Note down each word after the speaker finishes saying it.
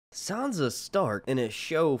Sansa Stark, in a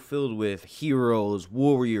show filled with heroes,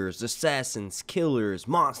 warriors, assassins, killers,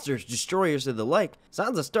 monsters, destroyers, and the like,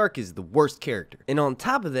 Sansa Stark is the worst character. And on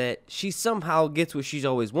top of that, she somehow gets what she's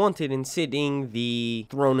always wanted in sitting the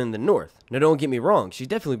throne in the north. Now don't get me wrong, she's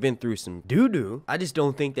definitely been through some doo-doo. I just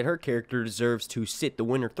don't think that her character deserves to sit the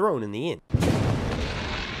winter throne in the end.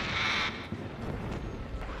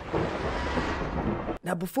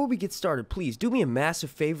 Now before we get started, please do me a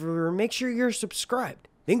massive favor and make sure you're subscribed.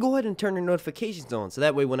 Then go ahead and turn your notifications on, so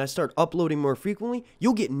that way when I start uploading more frequently,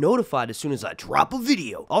 you'll get notified as soon as I drop a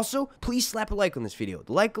video. Also, please slap a like on this video.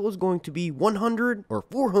 The like goal is going to be 100 or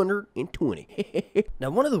 420.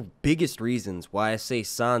 Now, one of the biggest reasons why I say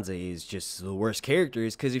Sansa is just the worst character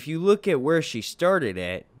is because if you look at where she started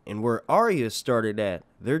at and where Arya started at,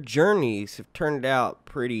 their journeys have turned out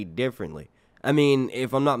pretty differently. I mean,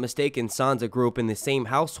 if I'm not mistaken, Sansa grew up in the same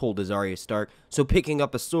household as Arya Stark, so picking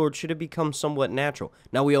up a sword should have become somewhat natural.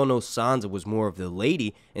 Now, we all know Sansa was more of the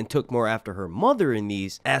lady and took more after her mother in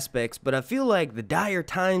these aspects, but I feel like the dire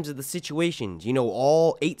times of the situations, you know,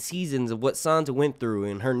 all 8 seasons of what Sansa went through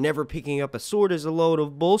and her never picking up a sword is a load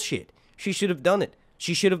of bullshit. She should have done it.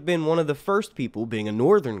 She should have been one of the first people, being a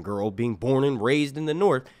northern girl, being born and raised in the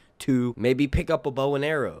north, to maybe pick up a bow and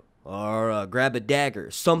arrow. Or grab a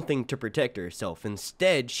dagger, something to protect herself.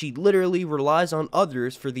 Instead, she literally relies on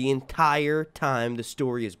others for the entire time the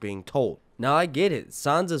story is being told. Now, I get it.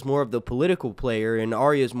 Sansa's more of the political player and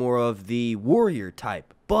Arya's more of the warrior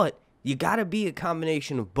type. But you gotta be a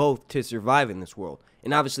combination of both to survive in this world.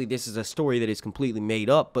 And obviously, this is a story that is completely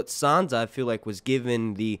made up, but Sansa, I feel like, was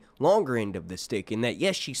given the longer end of the stick in that,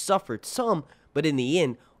 yes, she suffered some, but in the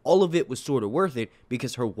end, all of it was sort of worth it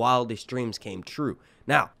because her wildest dreams came true.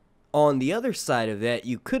 Now, on the other side of that,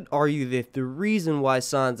 you could argue that the reason why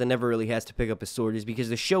Sansa never really has to pick up a sword is because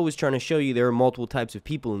the show is trying to show you there are multiple types of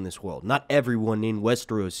people in this world. Not everyone in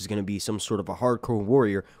Westeros is going to be some sort of a hardcore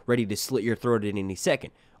warrior ready to slit your throat at any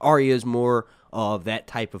second. Arya is more of that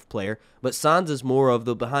type of player, but Sansa's more of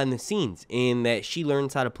the behind the scenes in that she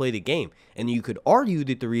learns how to play the game. And you could argue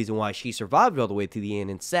that the reason why she survived all the way to the end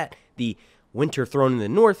and sat the winter throne in the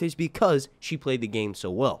north is because she played the game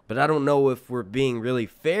so well. But I don't know if we're being really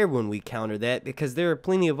fair when we counter that, because there are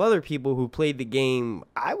plenty of other people who played the game,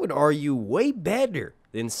 I would argue, way better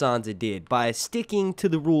than Sansa did by sticking to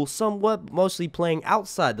the rules somewhat, mostly playing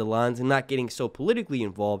outside the lines and not getting so politically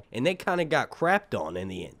involved, and they kind of got crapped on in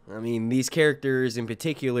the end. I mean, these characters, in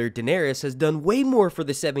particular, Daenerys, has done way more for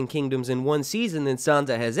the Seven Kingdoms in one season than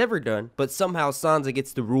Sansa has ever done, but somehow Sansa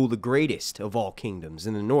gets to rule the greatest of all kingdoms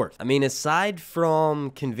in the north. I mean, aside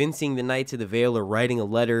from convincing the Knights of the Vale or writing a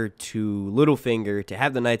letter to Littlefinger to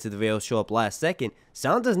have the Knights of the Vale show up last second,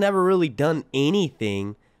 Sansa's never really done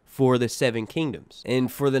anything for the Seven Kingdoms.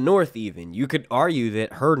 And for the North even, you could argue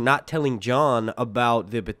that her not telling Jon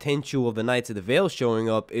about the potential of the Knights of the Vale showing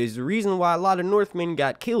up is the reason why a lot of Northmen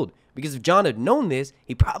got killed. Because if Jon had known this,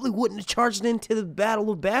 he probably wouldn't have charged into the Battle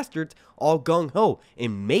of Bastards all gung-ho.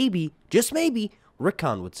 And maybe, just maybe,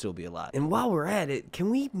 Rickon would still be alive. And while we're at it, can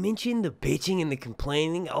we mention the bitching and the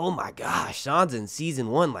complaining? Oh my gosh, Sansa in season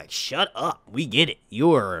 1, like, shut up. We get it.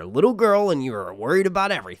 You are a little girl and you are worried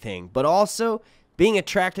about everything. But also, being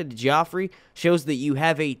attracted to Joffrey shows that you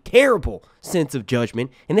have a terrible sense of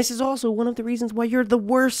judgment, and this is also one of the reasons why you're the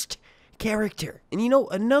worst character. And you know,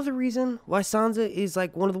 another reason why Sansa is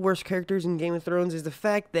like one of the worst characters in Game of Thrones is the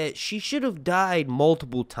fact that she should have died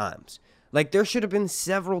multiple times. Like, there should have been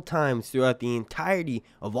several times throughout the entirety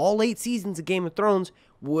of all 8 seasons of Game of Thrones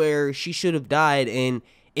where she should have died, and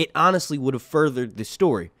it honestly would have furthered the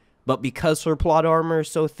story. But because her plot armor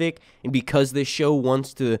is so thick, and because this show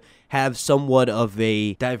wants to have somewhat of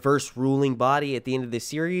a diverse ruling body at the end of the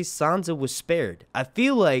series, Sansa was spared. I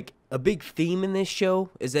feel like a big theme in this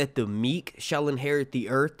show is that the meek shall inherit the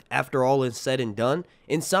earth after all is said and done.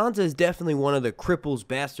 And Sansa is definitely one of the cripples,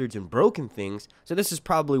 bastards, and broken things, so this is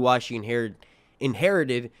probably why she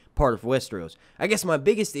inherited part of Westeros. I guess my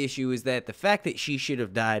biggest issue is that the fact that she should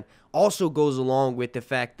have died also goes along with the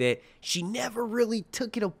fact that she never really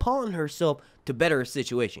took it upon herself to better her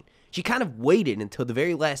situation. She kind of waited until the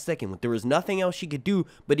very last second when there was nothing else she could do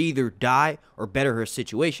but either die or better her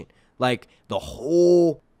situation. Like, the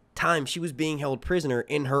whole time she was being held prisoner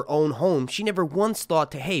in her own home, she never once thought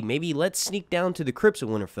to, hey, maybe let's sneak down to the crypts of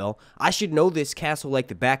Winterfell. I should know this castle like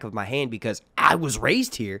the back of my hand because I was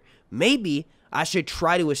raised here. Maybe I should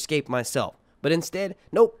try to escape myself. But instead,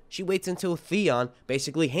 nope, she waits until Theon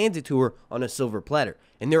basically hands it to her on a silver platter.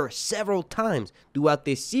 And there are several times throughout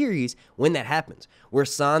this series when that happens, where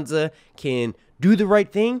Sansa can do the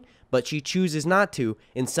right thing, but she chooses not to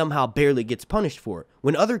and somehow barely gets punished for it.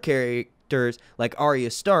 When other characters characters like Arya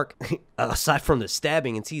Stark, aside from the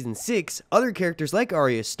stabbing in season 6, other characters like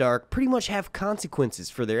Arya Stark pretty much have consequences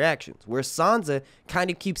for their actions, where Sansa kind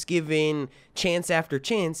of keeps giving chance after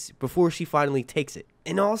chance before she finally takes it.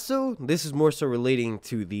 And also, this is more so relating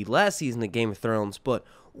to the last season of Game of Thrones, but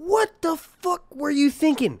what the fuck were you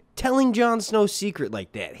thinking telling Jon Snow's secret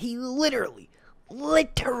like that? He literally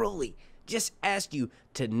just asked you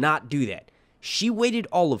to not do that. She waited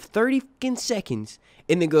all of 30 fucking seconds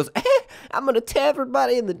and then goes, I'm gonna tell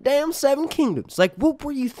everybody in the damn 7 kingdoms. Like, what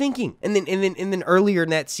were you thinking? And then earlier in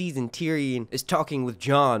that season, Tyrion is talking with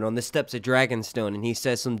Jon on the steps of Dragonstone, and he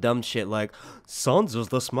says some dumb shit like, Sansa's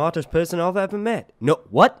the smartest person I've ever met. No,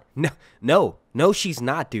 what? No, she's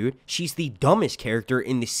not, dude. She's the dumbest character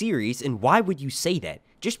in the series, and why would you say that?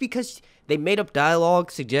 Just because they made up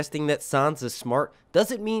dialogue suggesting that Sansa's smart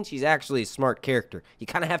doesn't mean she's actually a smart character. You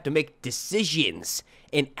kind of have to make decisions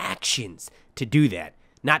and actions to do that.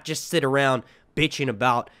 Not just sit around bitching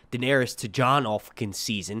about Daenerys to Jon all fucking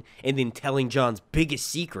season and then telling Jon's biggest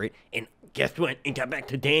secret and guess what? And got back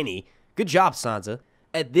to Dany. Good job, Sansa.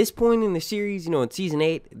 At this point in the series, in season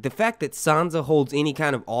 8, the fact that Sansa holds any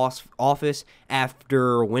kind of office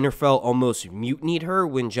after Winterfell almost mutinied her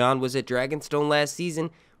when Jon was at Dragonstone last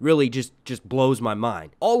season really just blows my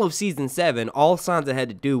mind. All of season 7, all Sansa had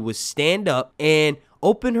to do was stand up and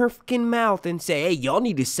open her fucking mouth and say, hey, y'all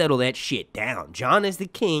need to settle that shit down. Jon is the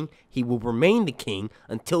king. He will remain the king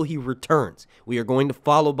until he returns. We are going to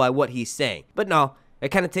follow by what he's saying. But no, it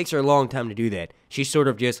kind of takes her a long time to do that. She sort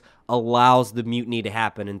of just allows the mutiny to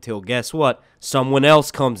happen until, guess what? Someone else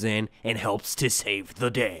comes in and helps to save the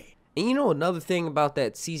day. And another thing about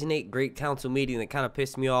that season 8 Great Council meeting that kind of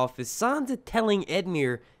pissed me off is Sansa telling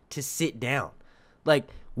Edmure to sit down. Like,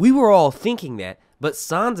 we were all thinking that, but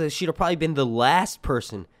Sansa should have probably been the last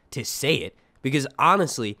person to say it, because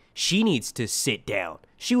honestly, she needs to sit down.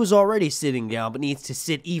 She was already sitting down, but needs to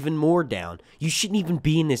sit even more down. You shouldn't even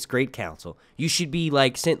be in this Great Council. You should be,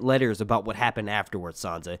 sent letters about what happened afterwards,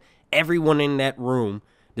 Sansa. Everyone in that room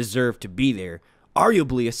deserved to be there,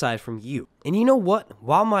 arguably aside from you. And you know what?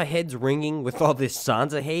 While my head's ringing with all this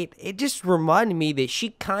Sansa hate, it just reminded me that she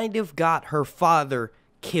kind of got her father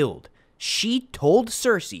killed. She told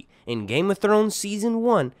Cersei in Game of Thrones Season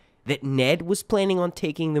 1 that Ned was planning on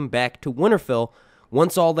taking them back to Winterfell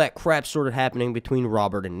once all that crap started happening between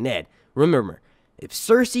Robert and Ned. Remember, if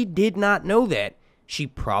Cersei did not know that, she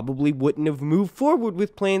probably wouldn't have moved forward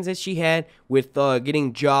with plans that she had with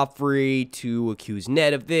getting Joffrey to accuse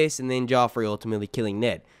Ned of this and then Joffrey ultimately killing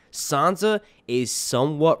Ned. Sansa is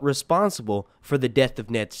somewhat responsible for the death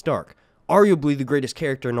of Ned Stark. Arguably the greatest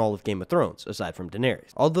character in all of Game of Thrones, aside from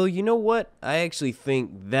Daenerys. Although, you know what? I actually think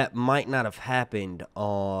that might not have happened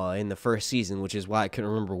in the first season, which is why I couldn't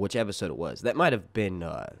remember which episode it was. That might have been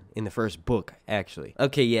in the first book, actually.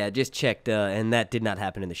 Okay, yeah, just checked, and that did not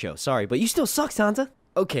happen in the show. Sorry, but you still suck, Sansa.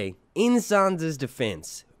 Okay, in Sansa's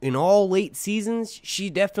defense, in all 8 seasons, she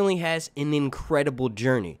definitely has an incredible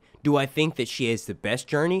journey. Do I think that she has the best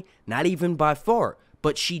journey? Not even by far,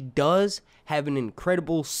 but she does have an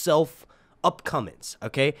incredible upcomings,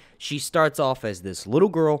 okay? She starts off as this little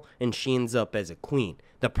girl and she ends up as a queen.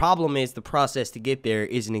 The problem is the process to get there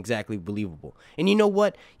isn't exactly believable. And you know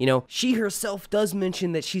what? She herself does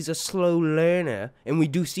mention that she's a slow learner, and we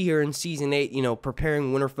do see her in season 8,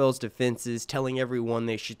 preparing Winterfell's defenses, telling everyone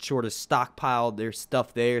they should sort of stockpile their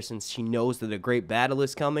stuff there since she knows that a great battle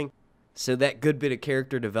is coming. So that good bit of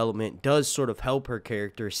character development does sort of help her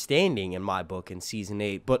character standing in my book in season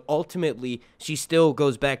 8. But ultimately, she still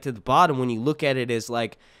goes back to the bottom when you look at it as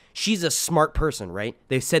she's a smart person, right?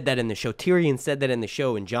 They said that in the show. Tyrion said that in the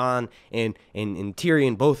show, and Jon and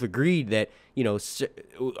Tyrion both agreed that,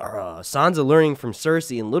 Sansa learning from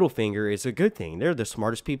Cersei and Littlefinger is a good thing. They're the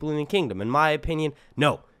smartest people in the kingdom. In my opinion,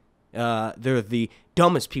 no. They're the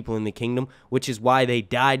dumbest people in the kingdom, which is why they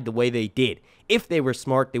died the way they did. If they were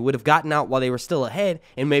smart, they would have gotten out while they were still ahead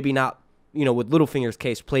and maybe not, with Littlefinger's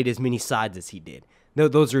case, played as many sides as he did. No,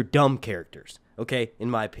 those are dumb characters, okay, in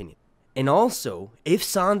my opinion. And also, if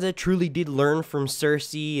Sansa truly did learn from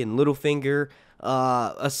Cersei and Littlefinger,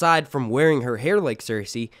 aside from wearing her hair like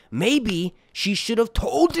Cersei, maybe she should have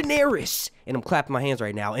told Daenerys, and I'm clapping my hands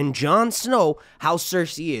right now, and Jon Snow how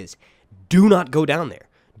Cersei is. Do not go down there.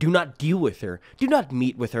 Do not deal with her. Do not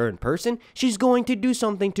meet with her in person. She's going to do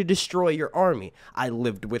something to destroy your army. I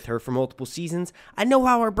lived with her for multiple seasons. I know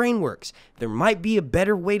how her brain works. There might be a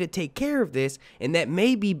better way to take care of this, and that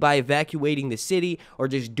may be by evacuating the city or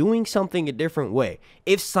just doing something a different way.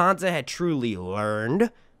 If Sansa had truly learned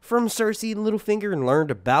from Cersei and Littlefinger and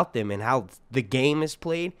learned about them and how the game is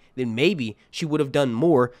played, then maybe she would have done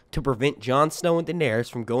more to prevent Jon Snow and Daenerys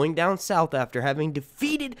from going down south after having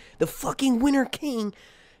defeated the fucking Winter King.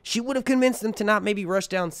 She would have convinced them to not maybe rush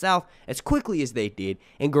down south as quickly as they did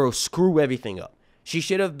and go screw everything up. She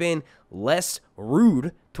should have been less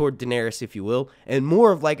rude toward Daenerys, if you will, and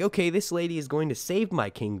more of like, okay, this lady is going to save my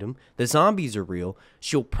kingdom. The zombies are real.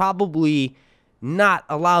 She'll probably not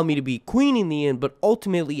allow me to be queen in the end, but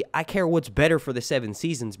ultimately I care what's better for the 7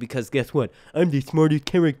 seasons because guess what? I'm the smartest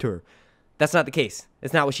character. That's not the case.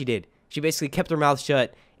 That's not what she did. She basically kept her mouth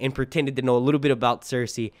shut and pretended to know a little bit about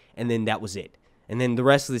Cersei, and then that was it. And then the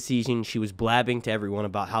rest of the season, she was blabbing to everyone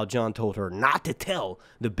about how Jon told her not to tell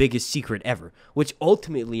the biggest secret ever, which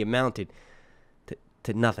ultimately amounted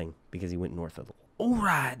to nothing because he went north of the wall.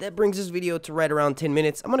 Alright, that brings this video to right around 10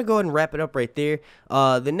 minutes. I'm going to go ahead and wrap it up right there.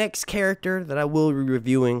 The next character that I will be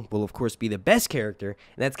reviewing will, of course, be the best character,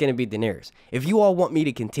 and that's going to be Daenerys. If you all want me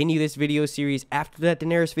to continue this video series after that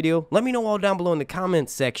Daenerys video, let me know all down below in the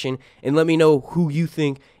comments section, and let me know who you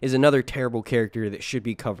think is another terrible character that should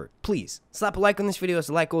be covered. Please, slap a like on this video as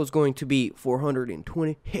the like goal is going to be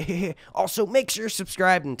 420. Also, make sure you're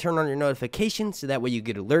subscribed and turn on your notifications so that way you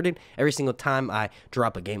get alerted every single time I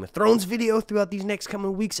drop a Game of Thrones video throughout these next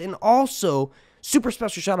coming weeks. And also, super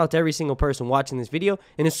special shout out to every single person watching this video,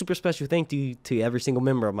 and a super special thank you to every single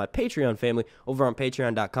member of my Patreon family over on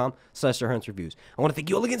patreon.com/SirHuntsReviews. I want to thank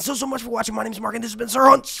you all again so much for watching. My name is Mark, and this has been Sir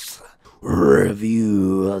Hunt's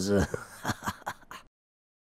Reviews.